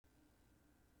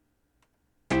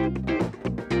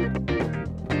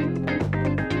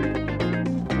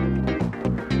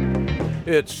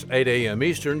It's 8 a.m.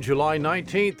 Eastern, July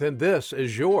 19th, and this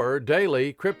is your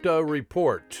daily crypto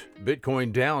report.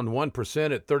 Bitcoin down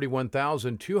 1% at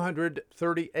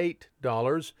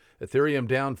 $31,238. Ethereum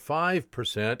down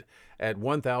 5% at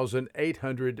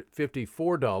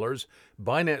 $1,854.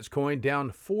 Binance Coin down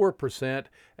 4%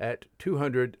 at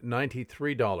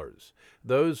 $293.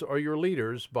 Those are your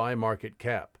leaders by market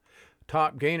cap.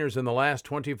 Top gainers in the last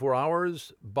 24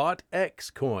 hours,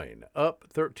 BotX Coin up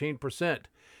 13%.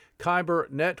 Kyber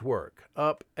Network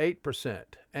up 8%,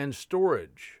 and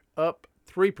Storage up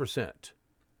 3%.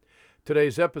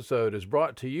 Today's episode is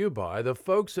brought to you by the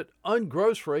folks at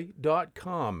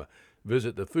ungrocery.com.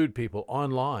 Visit the food people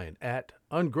online at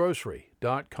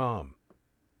ungrocery.com.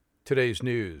 Today's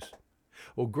news.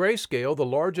 Well, Grayscale, the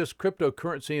largest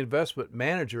cryptocurrency investment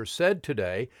manager, said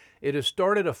today it has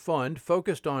started a fund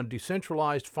focused on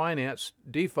decentralized finance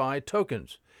DeFi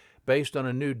tokens, based on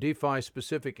a new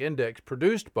DeFi-specific index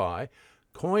produced by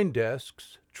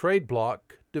CoinDesk's TradeBlock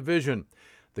division.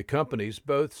 The companies,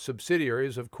 both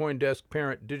subsidiaries of CoinDesk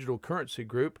parent Digital Currency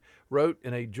Group, wrote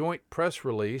in a joint press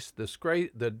release, the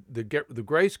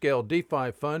Grayscale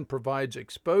DeFi Fund provides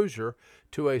exposure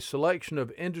to a selection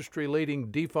of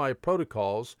industry-leading DeFi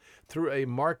protocols through a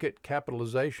market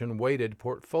capitalization-weighted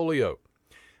portfolio.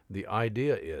 The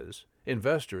idea is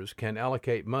investors can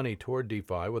allocate money toward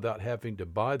DeFi without having to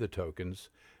buy the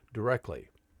tokens directly.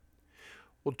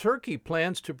 Well, Turkey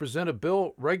plans to present a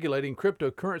bill regulating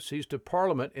cryptocurrencies to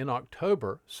Parliament in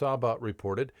October, Sabah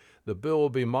reported. The bill will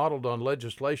be modeled on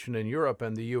legislation in Europe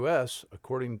and the U.S.,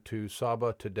 according to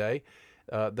Sabah today.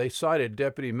 They cited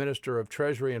Deputy Minister of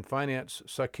Treasury and Finance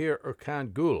Sakir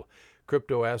Erkan Gül.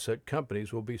 Crypto asset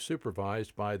companies will be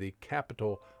supervised by the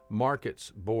Capital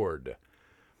Markets Board.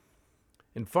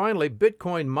 And finally,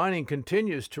 Bitcoin mining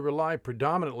continues to rely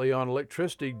predominantly on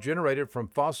electricity generated from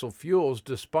fossil fuels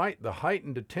despite the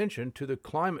heightened attention to the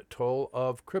climate toll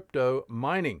of crypto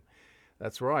mining.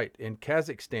 That's right. In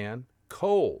Kazakhstan,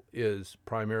 coal is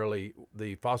primarily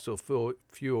the fossil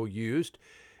fuel used.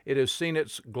 It has seen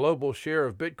its global share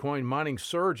of Bitcoin mining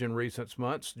surge in recent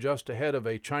months, just ahead of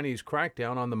a Chinese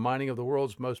crackdown on the mining of the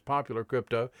world's most popular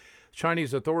crypto.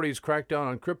 Chinese authorities' crackdown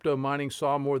on crypto mining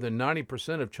saw more than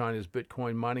 90% of China's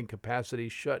Bitcoin mining capacity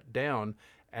shut down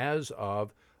as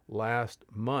of last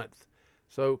month.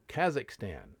 So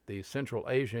Kazakhstan, the Central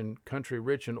Asian country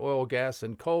rich in oil, gas,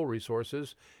 and coal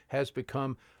resources, has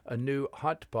become a new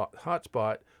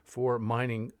hotspot for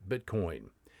mining Bitcoin.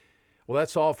 Well,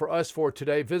 that's all for us for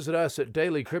today. Visit us at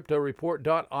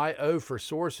dailycryptoreport.io for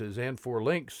sources and for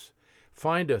links.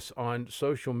 Find us on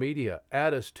social media,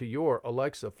 add us to your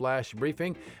Alexa Flash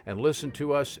Briefing, and listen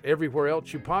to us everywhere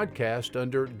else you podcast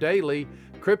under Daily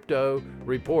Crypto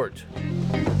Report.